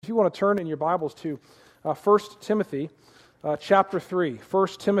If you want to turn in your Bibles to 1 Timothy chapter 3. 1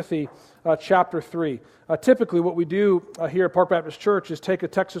 Timothy chapter 3. Typically what we do here at Park Baptist Church is take a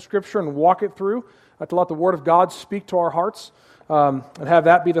text of Scripture and walk it through to let the Word of God speak to our hearts and have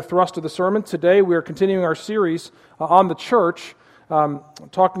that be the thrust of the sermon. Today we are continuing our series on the church,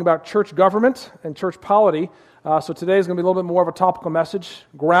 talking about church government and church polity. So today is going to be a little bit more of a topical message,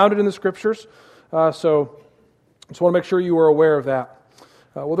 grounded in the Scriptures. So just want to make sure you are aware of that.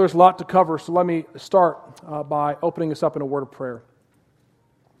 Well, there's a lot to cover, so let me start by opening us up in a word of prayer.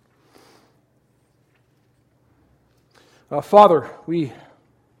 Father, we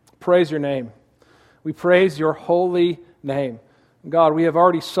praise your name. We praise your holy name. God, we have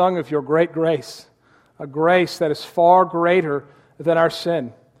already sung of your great grace, a grace that is far greater than our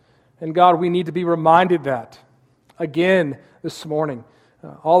sin. And God, we need to be reminded that again this morning.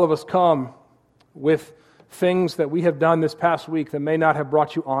 All of us come with things that we have done this past week that may not have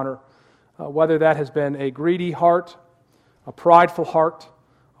brought you honor, whether that has been a greedy heart, a prideful heart,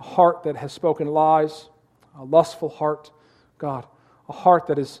 a heart that has spoken lies, a lustful heart, God, a heart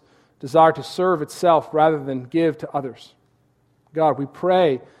that is desired to serve itself rather than give to others. God, we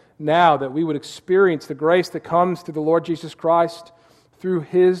pray now that we would experience the grace that comes through the Lord Jesus Christ, through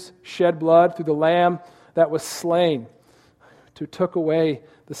His shed blood, through the Lamb that was slain to took away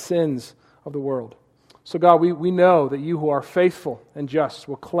the sins of the world. So God, we know that you who are faithful and just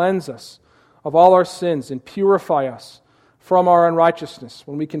will cleanse us of all our sins and purify us from our unrighteousness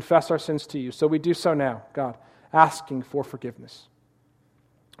when we confess our sins to you. So we do so now, God, asking for forgiveness.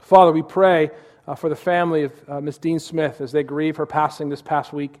 Father, we pray for the family of Miss Dean Smith as they grieve her passing this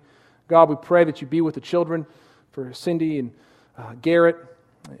past week. God, we pray that you be with the children, for Cindy and Garrett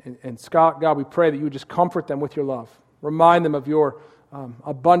and Scott. God, we pray that you would just comfort them with your love. Remind them of your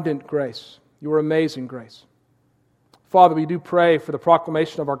abundant grace, your amazing grace. Father, we do pray for the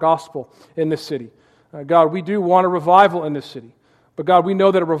proclamation of our gospel in this city. God, we do want a revival in this city. But God, we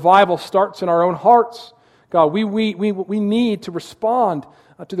know that a revival starts in our own hearts. God, we need to respond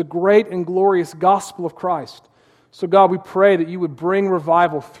to the great and glorious gospel of Christ. So God, we pray that you would bring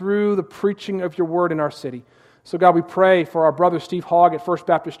revival through the preaching of your word in our city. So God, we pray for our brother Steve Hogg at First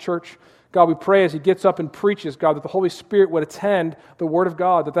Baptist Church. God, we pray as he gets up and preaches, God, that the Holy Spirit would attend the Word of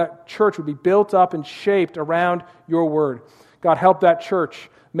God, that church would be built up and shaped around your Word. God, help that church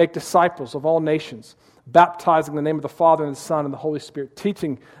make disciples of all nations, baptizing in the name of the Father and the Son and the Holy Spirit,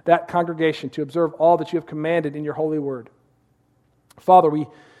 teaching that congregation to observe all that you have commanded in your holy Word. Father, we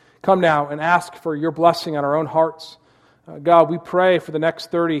come now and ask for your blessing on our own hearts. God, we pray for the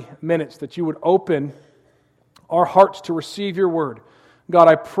next 30 minutes that you would open our hearts to receive your Word. God,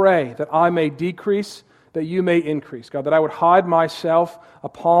 I pray that I may decrease, that you may increase. God, that I would hide myself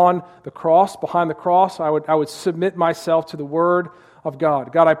upon the cross, behind the cross. I would submit myself to the Word of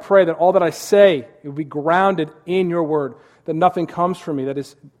God. God, I pray that all that I say, it would be grounded in your Word, that nothing comes from me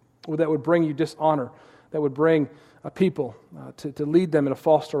that would bring you dishonor, that would bring people to lead them in a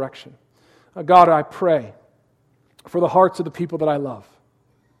false direction. God, I pray for the hearts of the people that I love.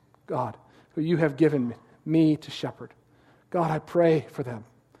 God, who you have given me to shepherd. God, I pray for them.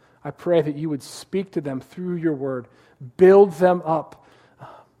 I pray that you would speak to them through your word, build them up,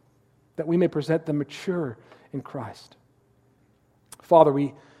 that we may present them mature in Christ. Father,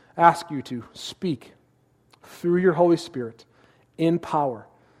 we ask you to speak through your Holy Spirit in power.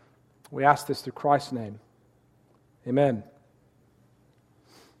 We ask this through Christ's name. Amen.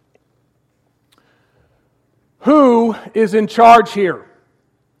 Who is in charge here?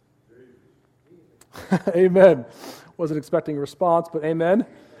 Amen. Wasn't expecting a response, but amen.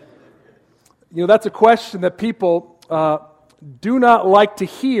 You know, that's a question that people do not like to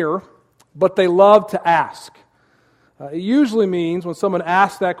hear, but they love to ask. It usually means when someone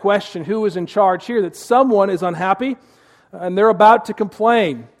asks that question, who is in charge here, that someone is unhappy and they're about to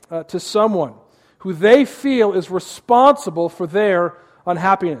complain to someone who they feel is responsible for their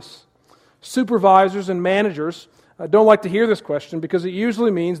unhappiness. Supervisors and managers don't like to hear this question because it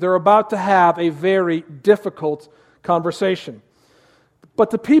usually means they're about to have a very difficult conversation.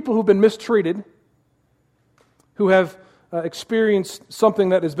 But the people who've been mistreated, who have experienced something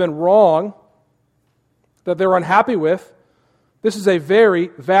that has been wrong, that they're unhappy with, this is a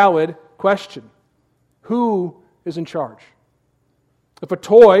very valid question. Who is in charge? If a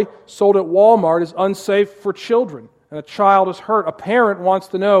toy sold at Walmart is unsafe for children and a child is hurt, a parent wants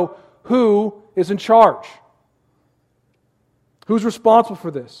to know who is in charge. Who's responsible for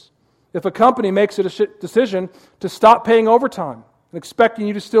this? If a company makes a decision to stop paying overtime and expecting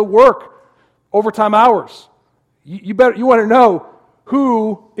you to still work overtime hours, you want to know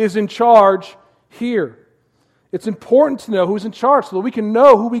who is in charge here. It's important to know who's in charge so that we can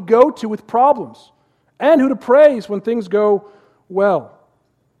know who we go to with problems and who to praise when things go well.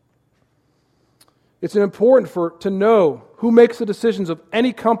 It's important to know who makes the decisions of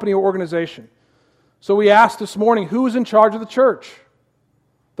any company or organization. So we asked this morning, who is in charge of the church?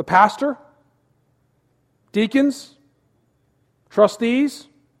 The pastor? Deacons? Trustees?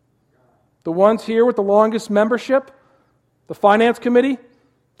 The ones here with the longest membership? The finance committee?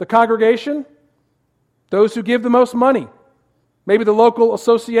 The congregation? Those who give the most money? Maybe the local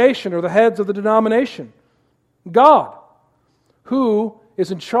association or the heads of the denomination? God. Who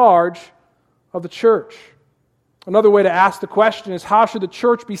is in charge of the church? Another way to ask the question is, how should the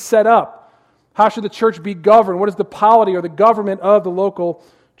church be set up? How should the church be governed? What is the polity or the government of the local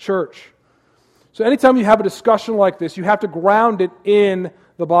church? So anytime you have a discussion like this, you have to ground it in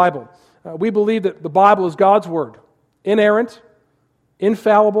the Bible. We believe that the Bible is God's Word, inerrant,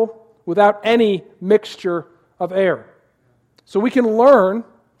 infallible, without any mixture of error. So we can learn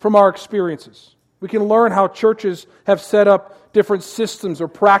from our experiences. We can learn how churches have set up different systems or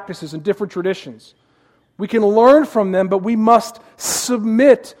practices and different traditions. We can learn from them, but we must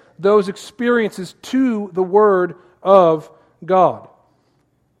submit those experiences to the Word of God.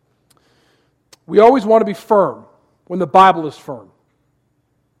 We always want to be firm when the Bible is firm,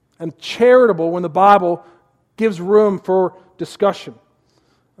 and charitable when the Bible gives room for discussion.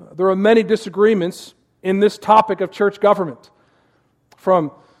 There are many disagreements in this topic of church government,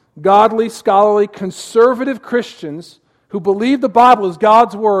 from godly, scholarly, conservative Christians who believe the Bible is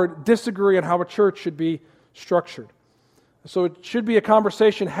God's Word disagree on how a church should be structured. So it should be a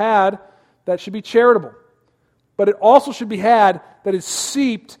conversation had that should be charitable. But it also should be had that is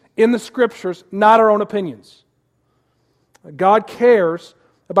seeped in the Scriptures, not our own opinions. God cares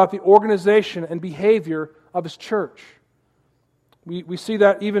about the organization and behavior of His church. We see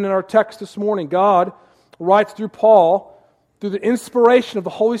that even in our text this morning. God writes through Paul, through the inspiration of the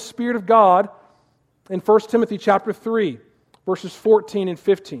Holy Spirit of God, in 1 Timothy chapter 3, verses 14 and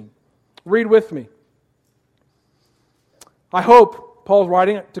 15. Read with me. I hope, Paul's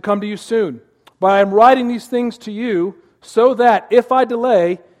writing, to come to you soon. But I am writing these things to you so that, if I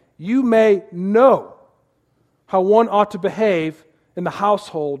delay, you may know how one ought to behave in the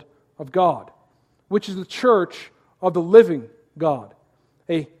household of God, which is the church of the living God,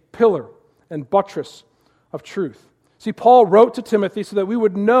 a pillar and buttress of truth. See, Paul wrote to Timothy so that we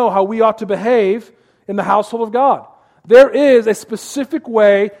would know how we ought to behave in the household of God. There is a specific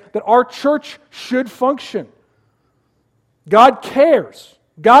way that our church should function. God cares.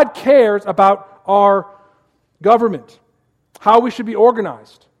 God cares about our government, how we should be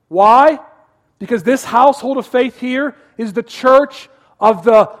organized. Why? Because this household of faith here is the church of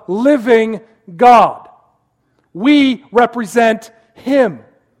the living God. We represent Him.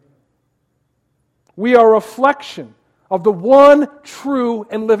 We are a reflection of the one true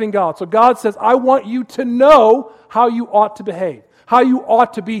and living God. So God says, I want you to know how you ought to behave, how you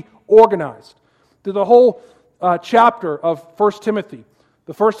ought to be organized. Through the whole chapter of 1 Timothy,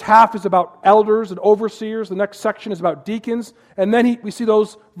 the first half is about elders and overseers. The next section is about deacons. And then we see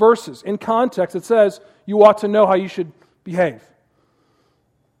those verses. In context, it says, you ought to know how you should behave.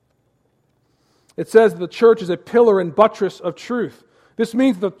 It says the church is a pillar and buttress of truth. This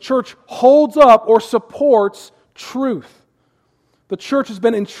means the church holds up or supports truth. The church has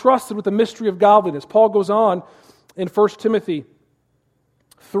been entrusted with the mystery of godliness. Paul goes on in 1 Timothy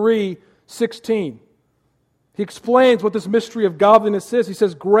 3:16. He explains what this mystery of godliness is. He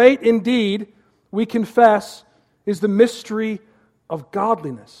says, great indeed, we confess, is the mystery of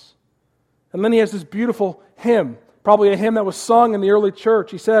godliness. And then he has this beautiful hymn, probably a hymn that was sung in the early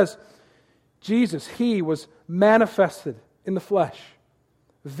church. He says, Jesus, He was manifested in the flesh,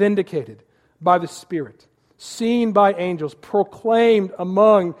 vindicated by the Spirit, seen by angels, proclaimed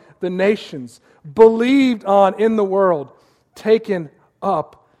among the nations, believed on in the world, taken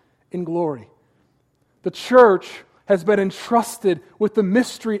up in glory. The church has been entrusted with the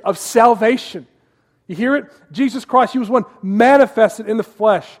mystery of salvation. You hear it? Jesus Christ, He was one manifested in the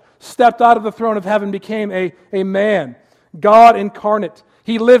flesh, stepped out of the throne of heaven, became a man, God incarnate.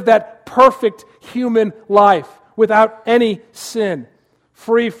 He lived that perfect human life without any sin,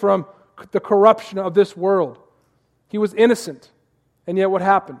 free from the corruption of this world. He was innocent, and yet what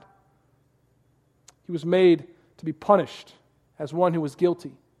happened? He was made to be punished as one who was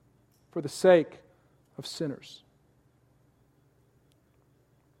guilty for the sake of sinners.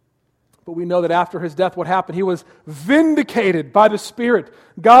 But we know that after His death, what happened? He was vindicated by the Spirit.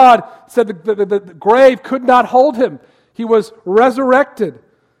 God said the grave could not hold Him. He was resurrected.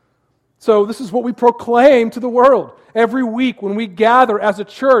 So this is what we proclaim to the world. Every week when we gather as a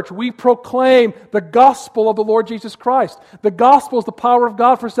church, we proclaim the gospel of the Lord Jesus Christ. The gospel is the power of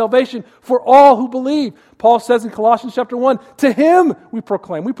God for salvation for all who believe. Paul says in Colossians chapter 1, to Him we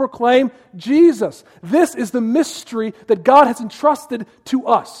proclaim. We proclaim Jesus. This is the mystery that God has entrusted to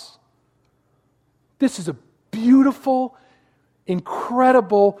us. This is a beautiful,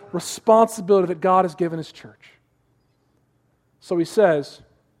 incredible responsibility that God has given His church. So he says,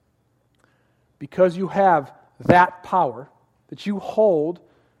 because you have that power, that you hold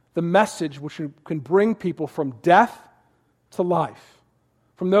the message which can bring people from death to life,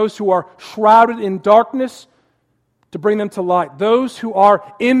 from those who are shrouded in darkness to bring them to light, those who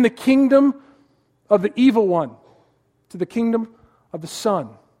are in the kingdom of the evil one to the kingdom of the Son,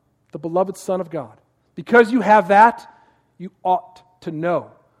 the beloved Son of God. Because you have that, you ought to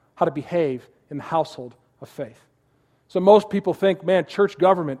know how to behave in the household of faith. So most people think, man, church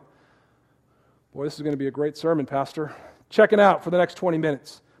government, boy, this is going to be a great sermon, Pastor. Check it out for the next 20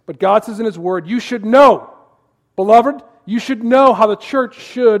 minutes. But God says in His Word, you should know, beloved, you should know how the church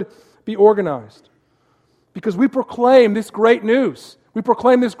should be organized. Because we proclaim this great news. We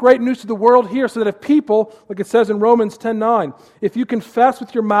proclaim this great news to the world here so that if people, like it says in Romans 10:9, if you confess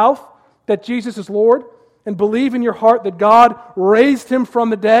with your mouth that Jesus is Lord and believe in your heart that God raised Him from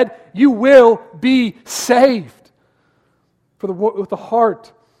the dead, you will be saved. For with the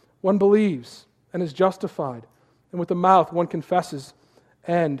heart one believes and is justified, and with the mouth one confesses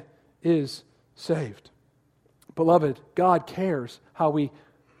and is saved. Beloved, God cares how we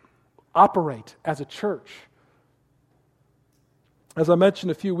operate as a church. As I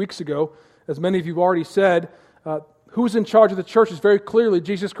mentioned a few weeks ago, as many of you have already said, who's in charge of the church is very clearly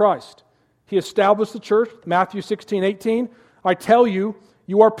Jesus Christ. He established the church, Matthew 16:18. I tell you,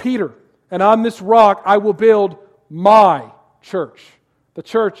 you are Peter, and on this rock I will build my church. The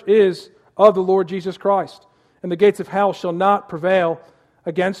church is of the Lord Jesus Christ, and the gates of hell shall not prevail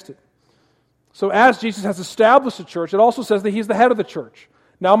against it. So as Jesus has established the church, it also says that He's the head of the church.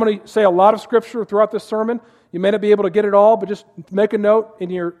 Now I'm going to say a lot of scripture throughout this sermon. You may not be able to get it all, but just make a note in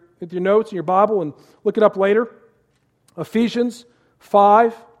your notes in your Bible and look it up later. Ephesians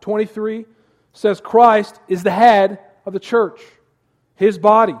 5:23 says Christ is the head of the church, His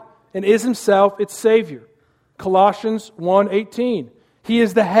body, and is Himself its Savior. Colossians 1:18. He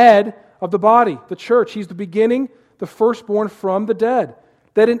is the head of the body, the church. He's the beginning, the firstborn from the dead,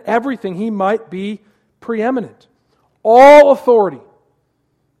 that in everything He might be preeminent. All authority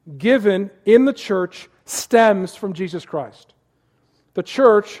given in the church stems from Jesus Christ. The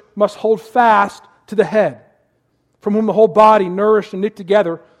church must hold fast to the head, from whom the whole body, nourished and knit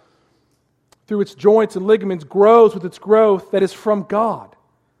together through its joints and ligaments, grows with its growth that is from God.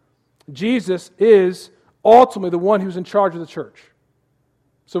 Jesus is ultimately the one who's in charge of the church.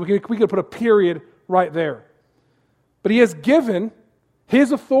 So we can put a period right there. But He has given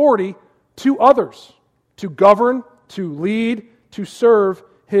His authority to others to govern, to lead, to serve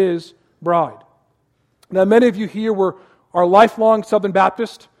His bride. Now, many of you here are lifelong Southern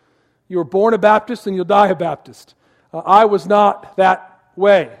Baptist. You were born a Baptist and you'll die a Baptist. I was not that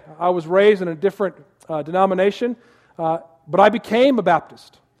way. I was raised in a different denomination, but I became a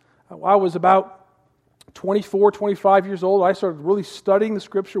Baptist. I was about 24, 25 years old. I started really studying the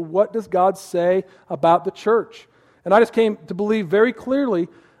Scripture. What does God say about the church? And I just came to believe very clearly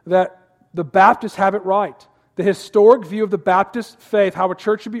that the Baptists have it right. The historic view of the Baptist faith, how a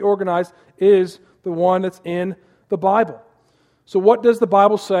church should be organized, is the one that's in the Bible. So what does the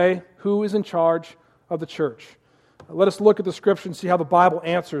Bible say? Who is in charge of the church? Let us look at the Scripture and see how the Bible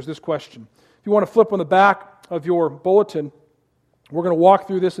answers this question. If you want to flip on the back of your bulletin, we're going to walk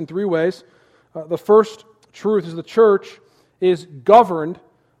through this in three ways. The first truth is the church is governed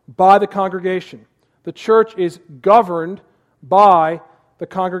by the congregation. The church is governed by the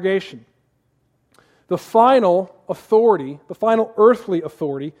congregation. The final authority, the final earthly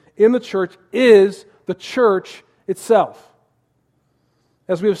authority in the church is the church itself.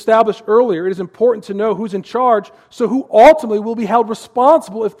 As we established earlier, it is important to know who's in charge, so who ultimately will be held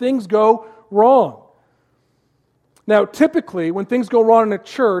responsible if things go wrong. Now, typically, when things go wrong in a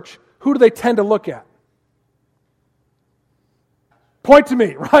church, who do they tend to look at? Point to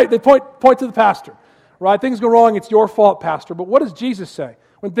me, right? They point to the pastor, right? Things go wrong, it's your fault, pastor. But what does Jesus say?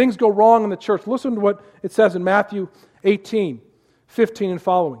 When things go wrong in the church, listen to what it says in Matthew 18:15 and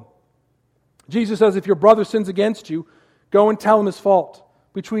following. Jesus says, if your brother sins against you, go and tell him his fault,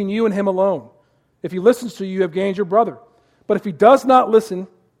 between you and him alone. If he listens to you, you have gained your brother. But if he does not listen,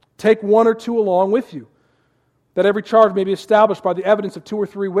 take one or two along with you, that every charge may be established by the evidence of 2 or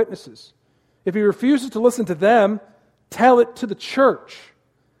 3 witnesses. If he refuses to listen to them, tell it to the church.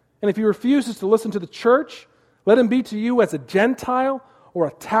 And if he refuses to listen to the church, let him be to you as a Gentile or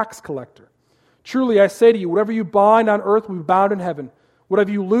a tax collector. Truly I say to you, whatever you bind on earth will be bound in heaven.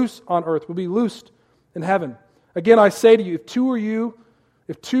 Whatever you loose on earth will be loosed in heaven. Again I say to you,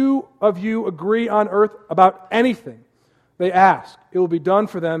 if two of you agree on earth about anything they ask, it will be done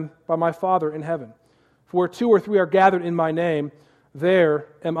for them by my Father in heaven. For where 2 or 3 are gathered in my name, there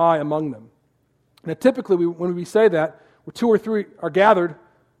am I among them. Now typically when we say that, where 2 or 3 are gathered,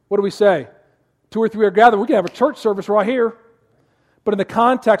 what do we say? 2 or 3 are gathered. We can have a church service right here. But in the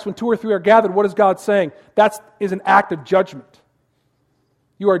context, when 2 or 3 are gathered, what is God saying? That is an act of judgment.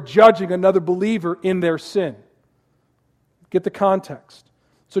 You are judging another believer in their sin. Get the context.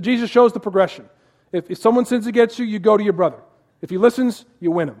 So Jesus shows the progression. If someone sins against you, you go to your brother. If he listens,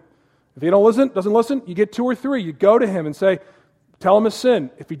 you win him. If he doesn't listen, you get 2 or 3. You go to him and say, tell him his sin.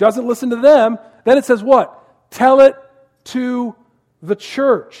 If he doesn't listen to them, then it says what? Tell it to the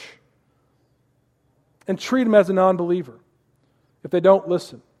church. And treat him as a non-believer if they don't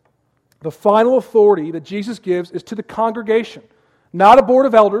listen. The final authority that Jesus gives is to the congregation. Not a board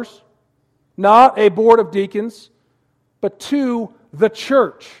of elders, not a board of deacons, but to the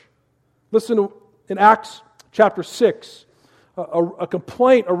church. Listen to, in Acts chapter 6, a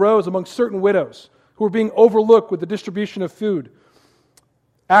complaint arose among certain widows who were being overlooked with the distribution of food.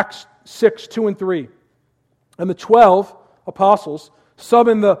 Acts 6, 2 and 3. And the 12 apostles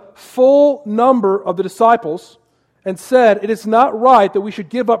summoned the full number of the disciples and said, it is not right that we should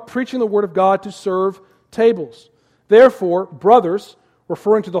give up preaching the word of God to serve tables. Therefore, brothers,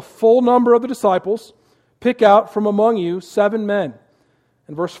 referring to the full number of the disciples, pick out from among you 7 men.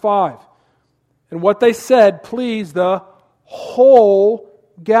 In verse 5, and what they said pleased the whole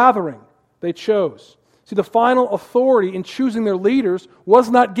gathering they chose. See, the final authority in choosing their leaders was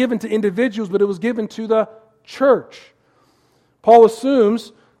not given to individuals, but it was given to the church. Paul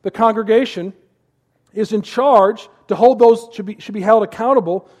assumes the congregation is in charge to hold those should be held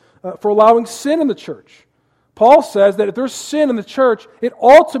accountable for allowing sin in the church. Paul says that if there's sin in the church, it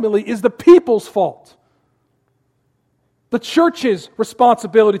ultimately is the people's fault. The church's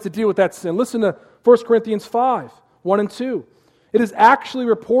responsibility to deal with that sin. Listen to 1 Corinthians 5, 1 and 2. It is actually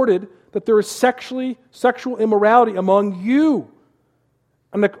reported that there is sexual immorality among you,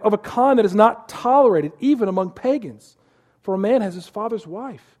 and of a kind that is not tolerated even among pagans. For a man has his father's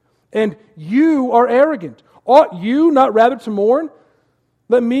wife. And you are arrogant. Ought you not rather to mourn?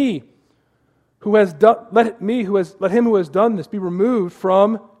 Let him who has done this be removed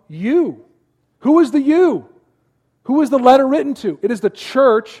from you. Who is the you? Who is the letter written to? It is the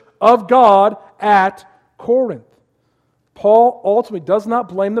church of God at Corinth. Paul ultimately does not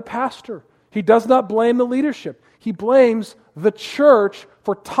blame the pastor. He does not blame the leadership. He blames the church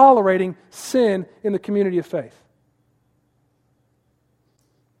for tolerating sin in the community of faith.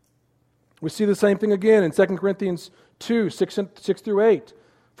 We see the same thing again in 2 Corinthians 2, 6 through 8.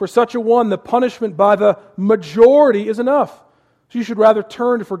 For such a one, the punishment by the majority is enough. So you should rather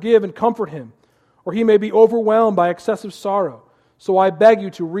turn to forgive and comfort him, or he may be overwhelmed by excessive sorrow. So I beg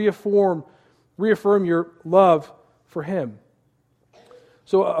you to reaffirm your love for him.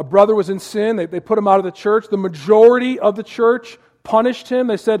 So a brother was in sin. They put him out of the church. The majority of the church punished him.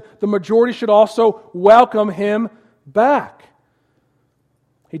 They said the majority should also welcome him back.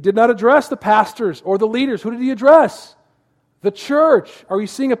 He did not address the pastors or the leaders. Who did he address? The church. Are we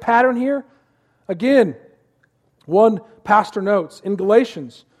seeing a pattern here? Again, one pastor notes, in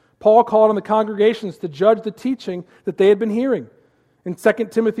Galatians, Paul called on the congregations to judge the teaching that they had been hearing. In 2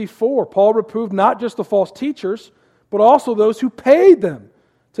 Timothy 4, Paul reproved not just the false teachers, but also those who paid them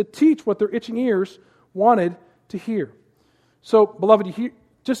to teach what their itching ears wanted to hear. So, beloved,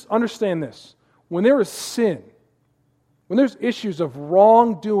 just understand this. When there is sin, when there's issues of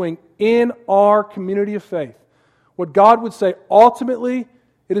wrongdoing in our community of faith, what God would say, ultimately,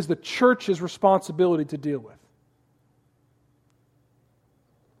 it is the church's responsibility to deal with.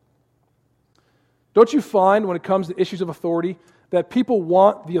 Don't you find, when it comes to issues of authority, that people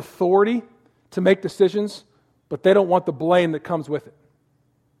want the authority to make decisions, but they don't want the blame that comes with it?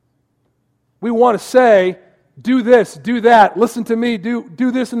 We want to say, do this, do that, listen to me,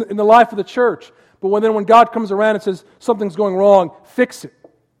 do this in the life of the church. But when God comes around and says, something's going wrong, fix it.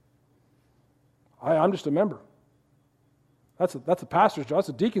 I'm just a member. That's a pastor's job. That's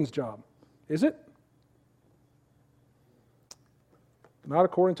a deacon's job. Is it? Not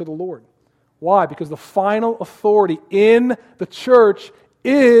according to the Lord. Why? Because the final authority in the church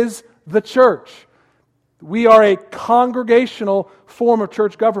is the church. We are a congregational form of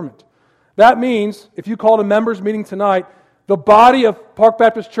church government. That means, if you called a members meeting tonight, the body of Park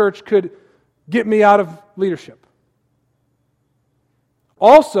Baptist Church could get me out of leadership.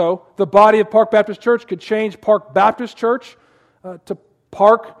 Also, the body of Park Baptist Church could change Park Baptist Church to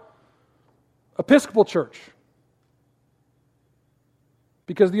Park Episcopal Church.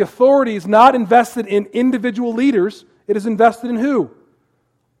 Because the authority is not invested in individual leaders, it is invested in who?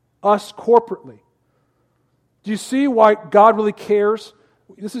 Us corporately. Do you see why God really cares?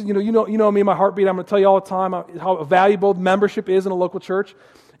 This is, you know me, my heartbeat. I'm going to tell you all the time how valuable membership is in a local church.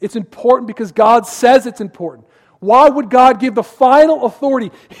 It's important because God says it's important. Why would God give the final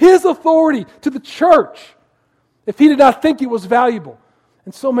authority, His authority, to the church if He did not think it was valuable?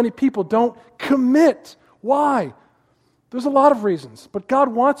 And so many people don't commit. Why? There's a lot of reasons, but God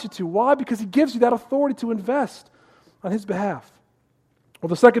wants you to. Why? Because He gives you that authority to invest on His behalf. Well,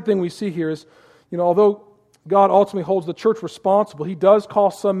 the second thing we see here is, although God ultimately holds the church responsible, He does call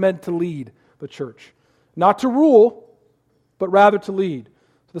some men to lead the church. Not to rule, but rather to lead.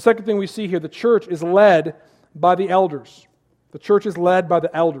 So the second thing we see here, the church is led by the elders. The church is led by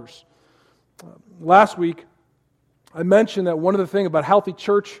the elders. Last week, I mentioned that one of the things about a healthy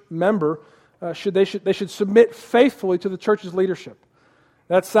church member, they should submit faithfully to the church's leadership.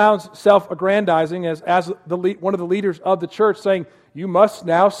 That sounds self-aggrandizing as one of the leaders of the church saying, you must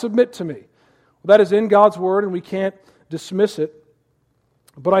now submit to me. Well, that is in God's Word, and we can't dismiss it.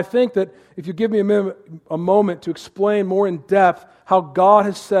 But I think that if you give me a moment to explain more in depth how God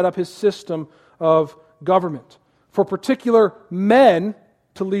has set up His system of government for particular men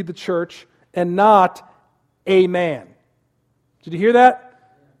to lead the church and not a man. Did you hear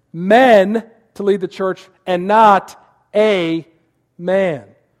that? Men to lead the church and not a man.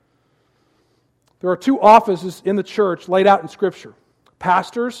 There are two offices in the church laid out in Scripture: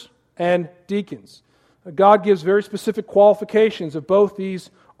 pastors and deacons. God gives very specific qualifications of both these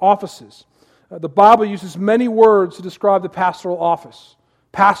offices. The Bible uses many words to describe the pastoral office: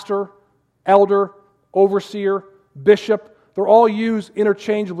 pastor, elder, overseer, bishop. They're all used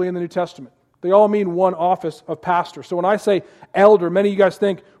interchangeably in the New Testament. They all mean one office of pastor. So when I say elder, many of you guys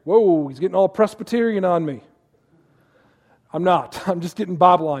think, whoa, he's getting all Presbyterian on me. I'm not. I'm just getting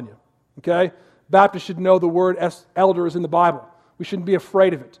Bible on you. Okay? Baptists should know the word elder is in the Bible. We shouldn't be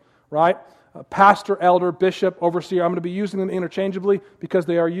afraid of it, right? Pastor, elder, bishop, overseer. I'm going to be using them interchangeably because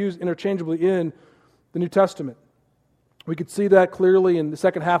they are used interchangeably in the New Testament. We could see that clearly in the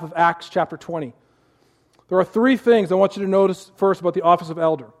second half of Acts chapter 20. There are three things I want you to notice first about the office of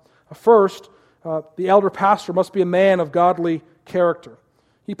elder. First, the elder pastor must be a man of godly character.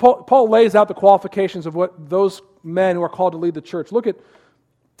 Paul lays out the qualifications of what those men who are called to lead the church. Look at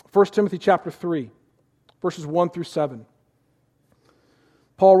 1 Timothy chapter 3, verses 1 through 7.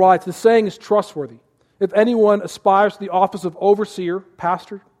 Paul writes, "The saying is trustworthy. If anyone aspires to the office of overseer,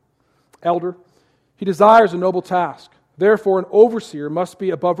 pastor, elder, he desires a noble task. Therefore, an overseer must be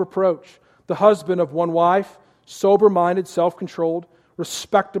above reproach, the husband of one wife, sober-minded, self-controlled,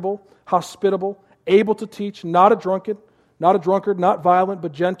 respectable, hospitable, able to teach, not a drunkard, not violent,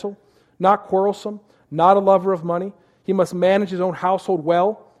 but gentle, not quarrelsome, not a lover of money. He must manage his own household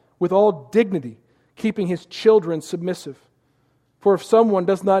well, with all dignity, keeping his children submissive. For if someone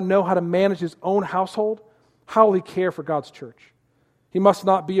does not know how to manage his own household, how will he care for God's church? He must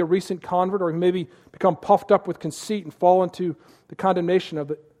not be a recent convert, or he may become puffed up with conceit and fall into the condemnation of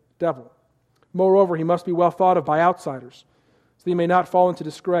the devil. Moreover, he must be well thought of by outsiders, so that he may not fall into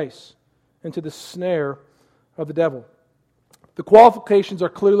disgrace, into the snare of the devil." The qualifications are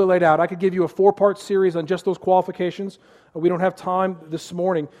clearly laid out. I could give you a 4-part series on just those qualifications. We don't have time this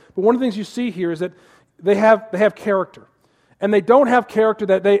morning. But one of the things you see here is that they have character. And they don't have character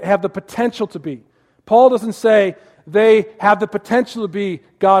that they have the potential to be. Paul doesn't say they have the potential to be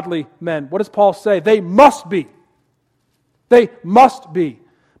godly men. What does Paul say? They must be. They must be.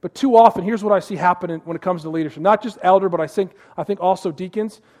 But too often, here's what I see happening when it comes to leadership. Not just elder, but I think also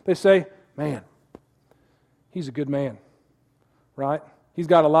deacons. They say, man, he's a good man, right? He's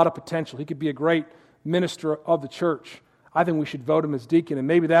got a lot of potential. He could be a great minister of the church. I think we should vote him as deacon, and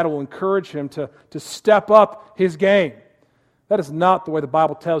maybe that will encourage him to step up his game. That is not the way the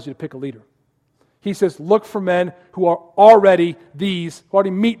Bible tells you to pick a leader. He says, look for men who are already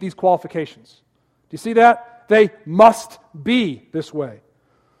meet these qualifications. Do you see that? They must be this way.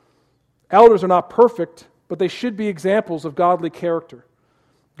 Elders are not perfect, but they should be examples of godly character.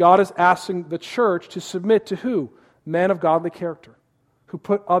 God is asking the church to submit to who? Men of godly character, who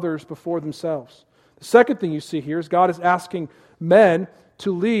put others before themselves. The second thing you see here is God is asking men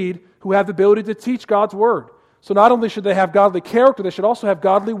to lead who have the ability to teach God's word. So not only should they have godly character, they should also have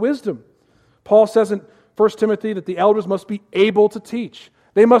godly wisdom. Paul says in 1 Timothy that the elders must be able to teach.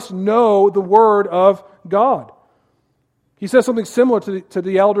 They must know the word of God. He says something similar to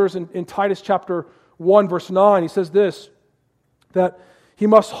the elders in Titus chapter 1, verse 9. He says this, that He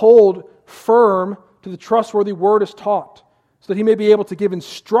must hold firm to the trustworthy word as taught, so that he may be able to give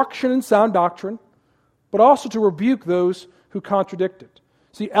instruction in sound doctrine, but also to rebuke those who contradict it.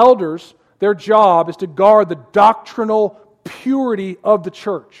 See, elders, their job is to guard the doctrinal purity of the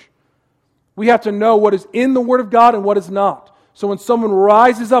church. We have to know what is in the Word of God and what is not. So when someone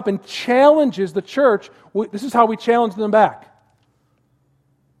rises up and challenges the church, this is how we challenge them back.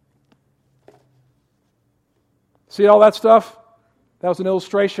 See all that stuff? That was an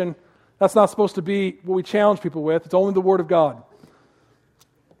illustration. That's not supposed to be what we challenge people with. It's only the Word of God.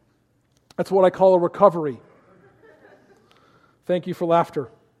 That's what I call a recovery. Thank you for laughter.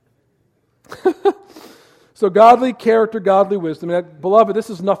 So godly character, godly wisdom. Beloved,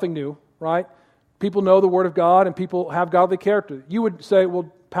 this is nothing new, right? People know the Word of God and people have godly character. You would say,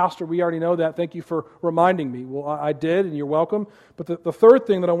 well, Pastor, we already know that. Thank you for reminding me. Well, I did, and you're welcome. But the third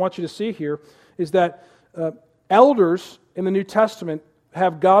thing that I want you to see here is that elders in the New Testament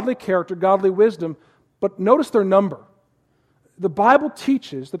have godly character, godly wisdom, but notice their number. The Bible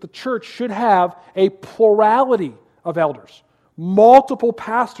teaches that the church should have a plurality of elders, multiple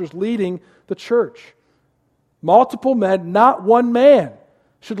pastors leading the church. Multiple men, not one man,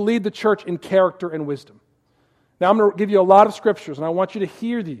 should lead the church in character and wisdom. Now I'm going to give you a lot of scriptures, and I want you to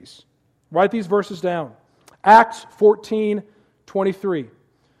hear these. Write these verses down. Acts 14:23.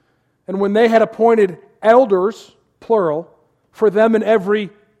 And when they had appointed elders, plural, for them in every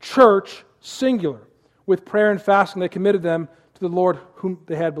church, singular, with prayer and fasting, they committed them to the Lord whom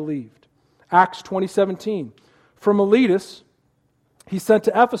they had believed. Acts 20:17. From Miletus, he sent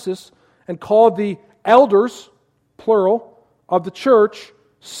to Ephesus and called the elders, plural, of the church,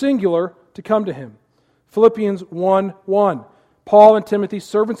 singular, to come to him. Philippians 1:1. Paul and Timothy,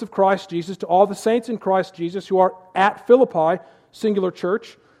 servants of Christ Jesus, to all the saints in Christ Jesus who are at Philippi, singular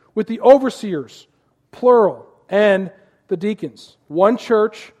church, with the overseers, plural, and the deacons. One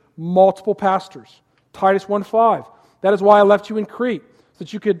church, multiple pastors. Titus 1:5. That is why I left you in Crete, so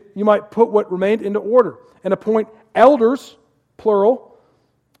that you might put what remained into order, and appoint elders, plural,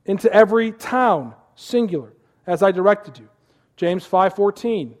 into every town, singular, as I directed you. James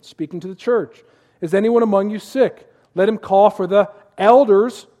 5:14, speaking to the church. Is anyone among you sick? Let him call for the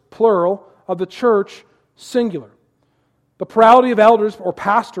elders, plural, of the church, singular. The plurality of elders or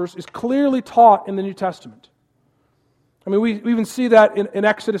pastors is clearly taught in the New Testament. I mean, we even see that in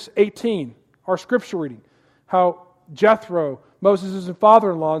Exodus 18, our scripture reading, how Jethro, Moses'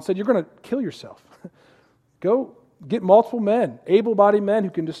 father-in-law, and said, you're going to kill yourself. Go get multiple men, able-bodied men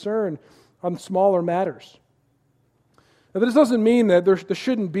who can discern on smaller matters. Now, this doesn't mean that there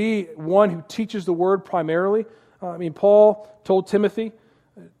shouldn't be one who teaches the word primarily. Paul told Timothy,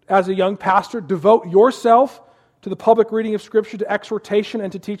 as a young pastor, devote yourself to the public reading of Scripture, to exhortation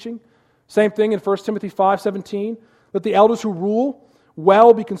and to teaching. Same thing in 1 Timothy 5:17. Let the elders who rule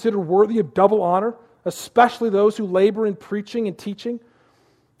well be considered worthy of double honor, especially those who labor in preaching and teaching.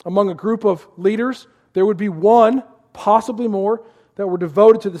 Among a group of leaders, there would be one, possibly more, that were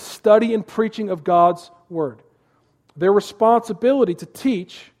devoted to the study and preaching of God's Word. Their responsibility to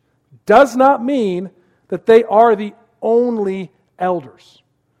teach does not mean that they are the only elders.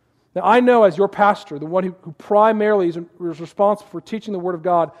 Now, I know as your pastor, the one who primarily is responsible for teaching the Word of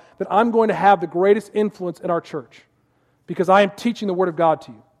God, that I'm going to have the greatest influence in our church because I am teaching the Word of God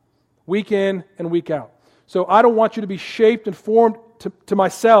to you, week in and week out. So I don't want you to be shaped and formed to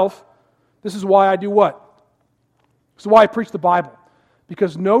myself. This is why I do what? This is why I preach the Bible.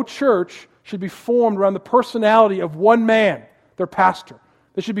 Because no church should be formed around the personality of one man, their pastor.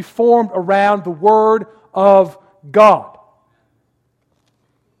 They should be formed around the Word of God.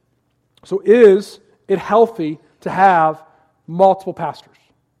 So is it healthy to have multiple pastors?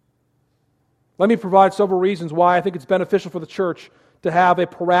 Let me provide several reasons why I think it's beneficial for the church to have a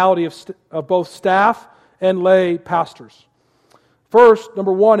plurality of both staff and lay pastors. First,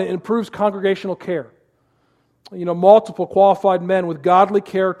 number one, it improves congregational care. Multiple qualified men with godly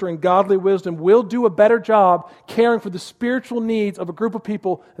character and godly wisdom will do a better job caring for the spiritual needs of a group of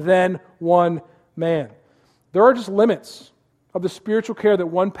people than one man. There are just limits of the spiritual care that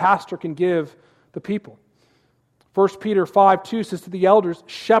one pastor can give the people. 1 Peter 5:2 says to the elders,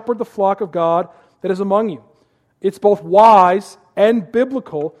 shepherd the flock of God that is among you. It's both wise and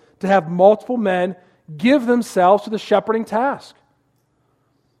biblical to have multiple men give themselves to the shepherding task.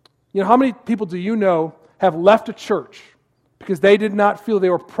 How many people do you know have left a church because they did not feel they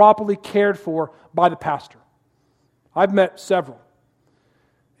were properly cared for by the pastor? I've met several.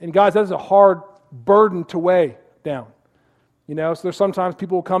 And guys, that is a hard burden to weigh down. So there's sometimes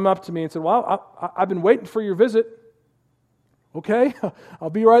people will come up to me and say, well, I've been waiting for your visit. Okay, I'll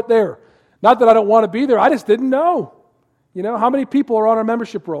be right there. Not that I don't want to be there, I just didn't know. You know, how many people are on our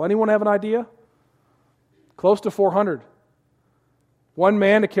membership roll? Anyone have an idea? Close to 400. One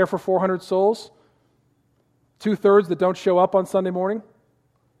man to care for 400 souls. 2/3 that don't show up on Sunday morning.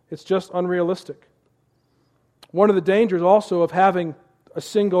 It's just unrealistic. One of the dangers also of having a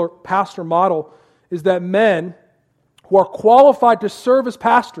single pastor model is that men who are qualified to serve as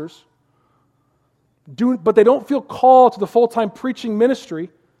pastors, but they don't feel called to the full-time preaching ministry,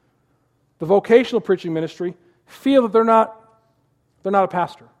 the vocational preaching ministry, feel that they're not a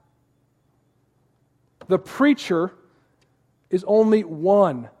pastor. The preacher is only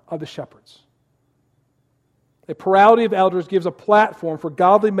one of the shepherds. A plurality of elders gives a platform for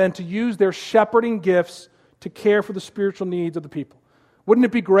godly men to use their shepherding gifts to care for the spiritual needs of the people. Wouldn't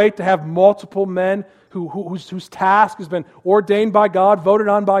it be great to have multiple men whose task has been ordained by God, voted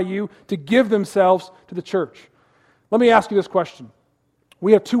on by you, to give themselves to the church? Let me ask you this question.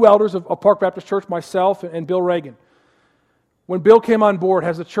 We have 2 elders of Park Baptist Church, myself and Bill Reagan. When Bill came on board,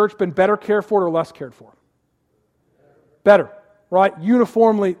 has the church been better cared for or less cared for? Better, right?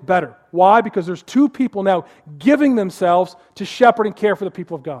 Uniformly better. Why? Because there's 2 people now giving themselves to shepherd and care for the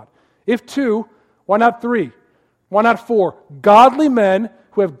people of God. If 2, why not 3? Why not 4? Godly men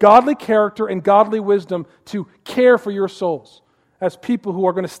who have godly character and godly wisdom to care for your souls as people who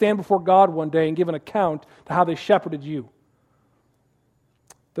are going to stand before God one day and give an account to how they shepherded you.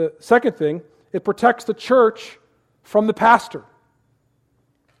 The second thing, it protects the church from the pastor.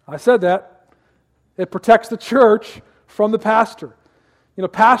 I said that. It protects the church from the pastor. You know,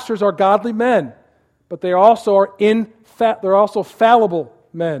 pastors are godly men, but they also are they're also fallible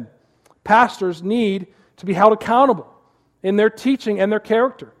men. Pastors need to be held accountable in their teaching and their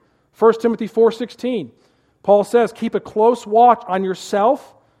character. 1 Timothy 4:16, Paul says, keep a close watch on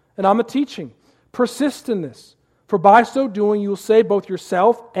yourself and on the teaching. Persist in this, for by so doing you will save both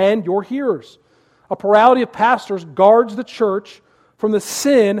yourself and your hearers. A plurality of pastors guards the church from the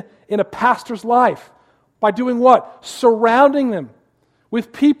sin in a pastor's life. By doing what? Surrounding them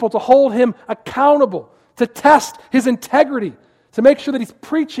with people to hold him accountable, to test his integrity, to make sure that he's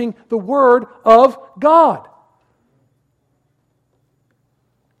preaching the Word of God.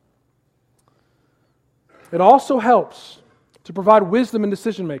 It also helps to provide wisdom in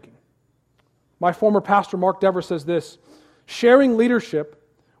decision making. My former pastor, Mark Dever, says this: sharing leadership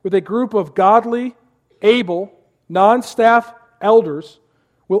with a group of godly, able, non-staff elders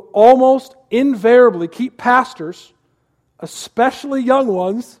will almost invariably keep pastors, especially young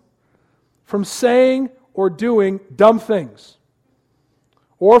ones, from saying or doing dumb things,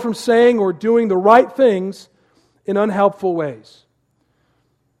 or from saying or doing the right things in unhelpful ways.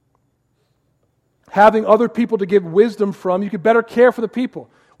 Having other people to give wisdom from, you can better care for the people.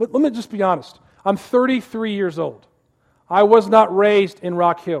 Let me just be honest. I'm 33 years old. I was not raised in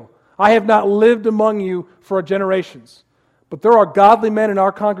Rock Hill. I have not lived among you for generations. But there are godly men in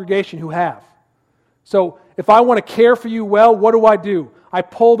our congregation who have. So if I want to care for you well, what do? I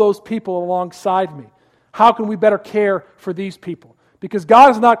pull those people alongside me. How can we better care for these people? Because God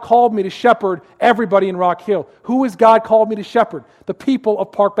has not called me to shepherd everybody in Rock Hill. Who has God called me to shepherd? The people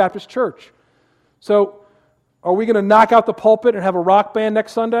of Park Baptist Church. So, are we going to knock out the pulpit and have a rock band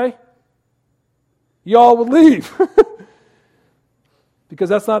next Sunday? Y'all would leave. Because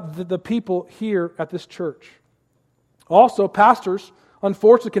that's not the people here at this church. Also, pastors,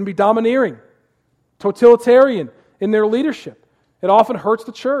 unfortunately, can be domineering, totalitarian in their leadership. It often hurts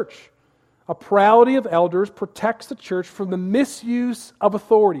the church. A plurality of elders protects the church from the misuse of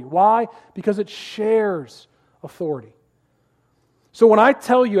authority. Why? Because it shares authority. So when I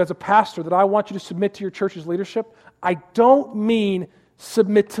tell you as a pastor that I want you to submit to your church's leadership, I don't mean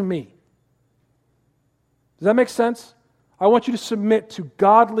submit to me. Does that make sense? I want you to submit to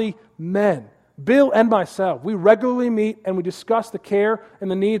godly men. Bill and myself, we regularly meet and we discuss the care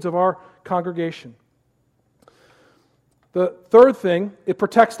and the needs of our congregation. The third thing, it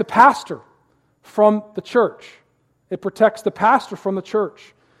protects the pastor from the church. It protects the pastor from the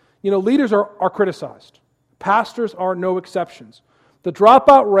church. You know, leaders are criticized. Pastors are no exceptions. The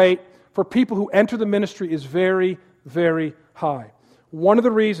dropout rate for people who enter the ministry is very, very high. One of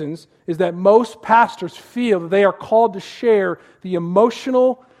the reasons is that most pastors feel that they are called to share the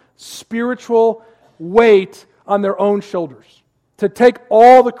emotional, spiritual weight on their own shoulders, to take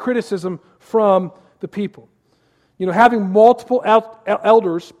all the criticism from the people. You know, having multiple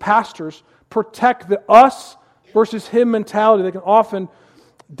elders, pastors, protect the us versus him mentality that can often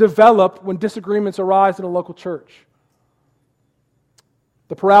develop when disagreements arise in a local church.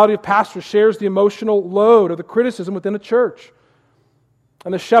 The plurality of pastors shares the emotional load of the criticism within a church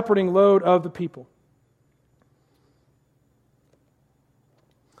and the shepherding load of the people.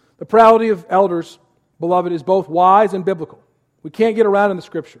 The plurality of elders beloved, is both wise and biblical. We can't get around in the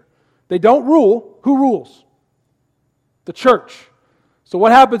Scripture. They don't rule. Who rules? The church. So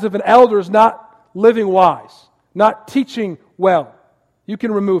what happens if an elder is not living wise, not teaching well? You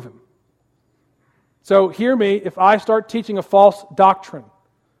can remove him. So hear me, if I start teaching a false doctrine,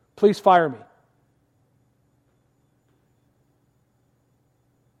 please fire me.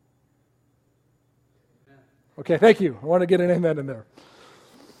 Okay, thank you. I want to get an amen in there.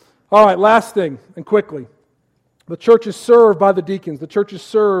 All right, last thing, and quickly. The church is served by the deacons. The church is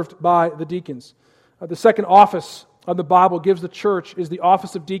served by the deacons. The second office of the Bible gives the church is the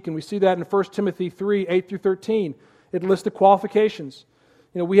office of deacon. We see that in 1 Timothy 3, 8 through 13. It lists the qualifications.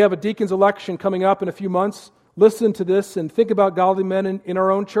 We have a deacon's election coming up in a few months. Listen to this and think about godly men in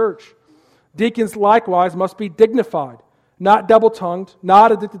our own church. Deacons likewise must be dignified, not double-tongued,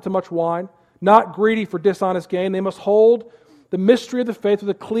 not addicted to much wine, not greedy for dishonest gain. They must hold the mystery of the faith with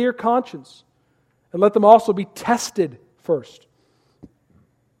a clear conscience, and let them also be tested first.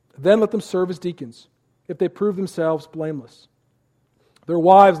 Then let them serve as deacons, if they prove themselves blameless. Their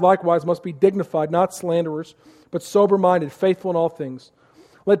wives likewise must be dignified, not slanderers, but sober-minded, faithful in all things.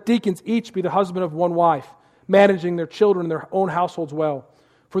 Let deacons each be the husband of one wife, managing their children and their own households well.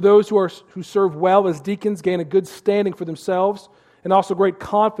 For those who serve well as deacons gain a good standing for themselves and also great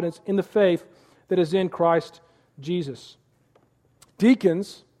confidence in the faith that is in Christ Jesus.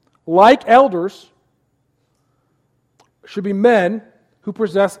 Deacons, like elders, should be men who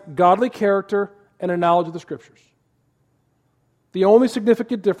possess godly character and a knowledge of the Scriptures. The only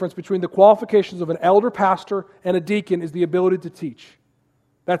significant difference between the qualifications of an elder pastor and a deacon is the ability to teach.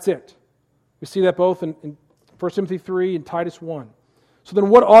 That's it. We see that both in 1 Timothy 3 and Titus 1. So then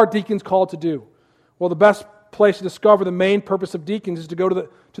what are deacons called to do? Well, the best place to discover the main purpose of deacons is to go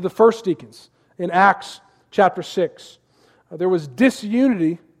to the first deacons in Acts chapter 6. There was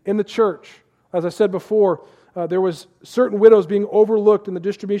disunity in the church. As I said before, there was certain widows being overlooked in the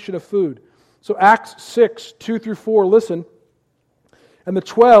distribution of food. So Acts 6, 2 through 4, listen. And the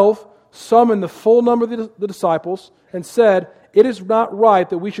 12 summoned the full number of the disciples and said, "It is not right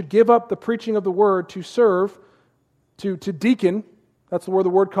that we should give up the preaching of the word to serve, to deacon," that's where the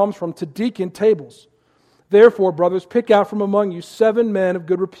word comes from, to deacon tables. "Therefore, brothers, pick out from among you 7 men of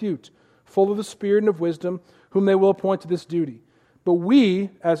good repute, full of the Spirit and of wisdom, whom they will appoint to this duty. But we,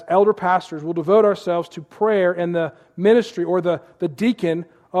 as elder pastors, will devote ourselves to prayer and the ministry or the deacon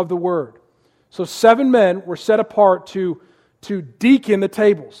of the word." So 7 men were set apart to deacon the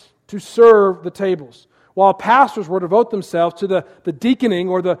tables, to serve the tables, while pastors were to devote themselves to the deaconing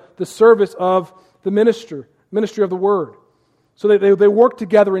or the service of the ministry of the word. So they work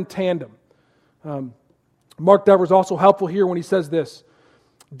together in tandem. Mark Dever is also helpful here when he says this.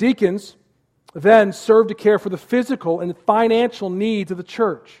 Deacons then serve to care for the physical and financial needs of the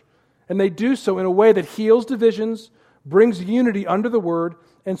church. And they do so in a way that heals divisions, brings unity under the word,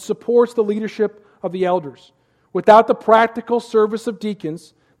 and supports the leadership of the elders. Without the practical service of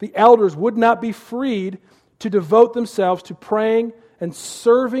deacons, the elders would not be freed to devote themselves to praying and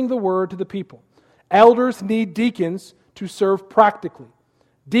serving the word to the people. Elders need deacons to serve practically.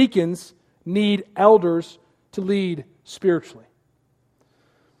 Deacons need elders to lead spiritually.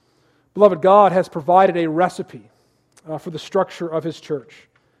 Beloved, God has provided a recipe for the structure of His church.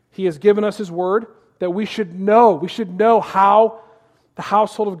 He has given us His word that we should know. We should know how the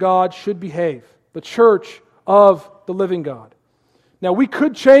household of God should behave, the church of the living God. Now, we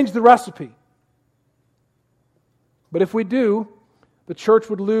could change the recipe, but if we do, the church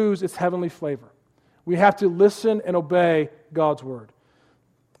would lose its heavenly flavor. We have to listen and obey God's word.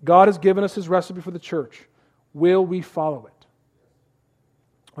 God has given us His recipe for the church. Will we follow it?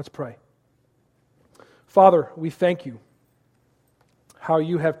 Let's pray. Father, we thank You how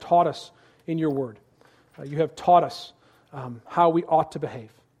You have taught us in Your word. You have taught us how we ought to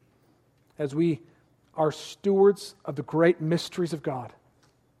behave as we are stewards of the great mysteries of God,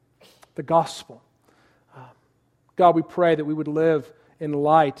 the gospel. God, we pray that we would live in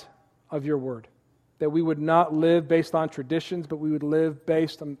light of Your word, that we would not live based on traditions, but we would live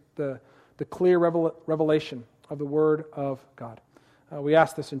based on the clear revelation of the word of God. We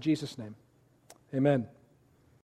ask this in Jesus' name. Amen.